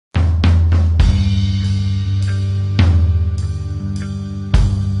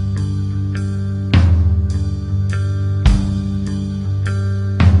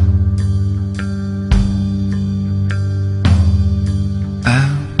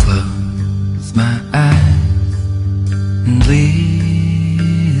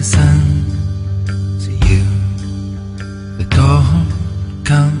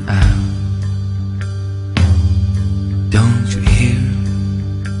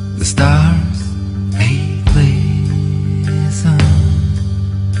stars may glisten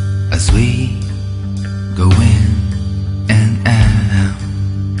as we go in and out,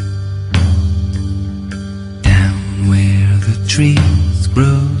 down where the trees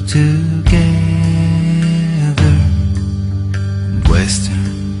grow together, and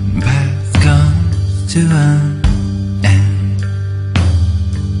western path comes to an end.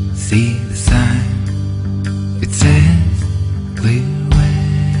 See the sign, it says clear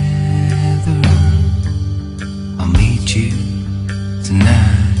weather. I'll meet you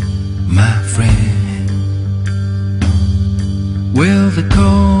tonight, my friend. Will the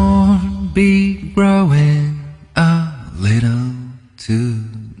corn be growing a little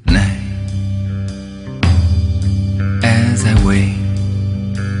tonight? As I wait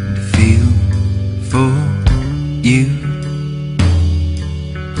to feel for you,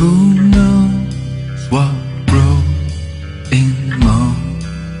 who knows what grows in the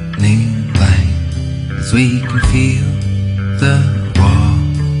morning light, as we can feel the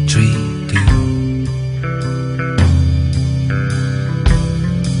watery dew.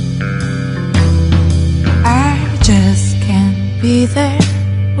 I just can't be there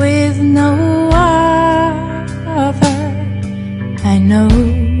with no other. I know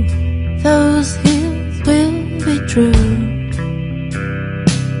those hills will be true,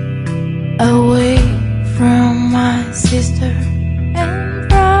 away from my sister and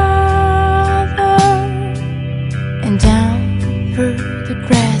brother, and down through the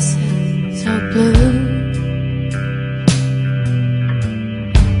grasses so blue.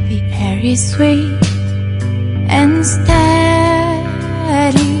 The air is sweet and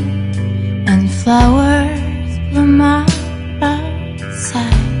steady, and flowers bloom outside.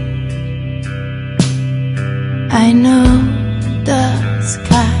 I know the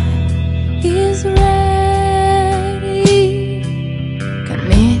sky is ready. Come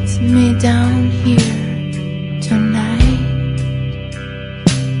meet me down here tonight.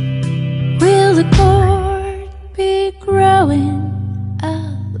 Will the cord be growing a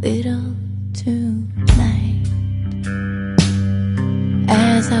little tonight,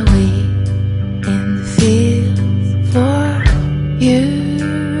 as I wait in the fields for you?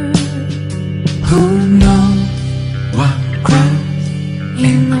 Who knows what grows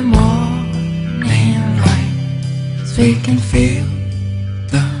In the morning light, as we can feel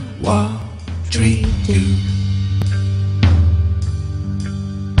the watery dew.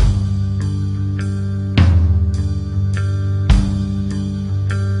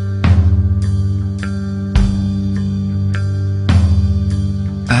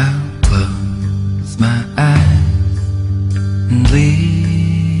 I'll close my eyes and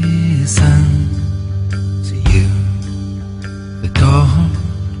listen to you. The corn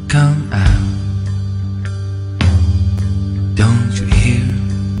come out. Don't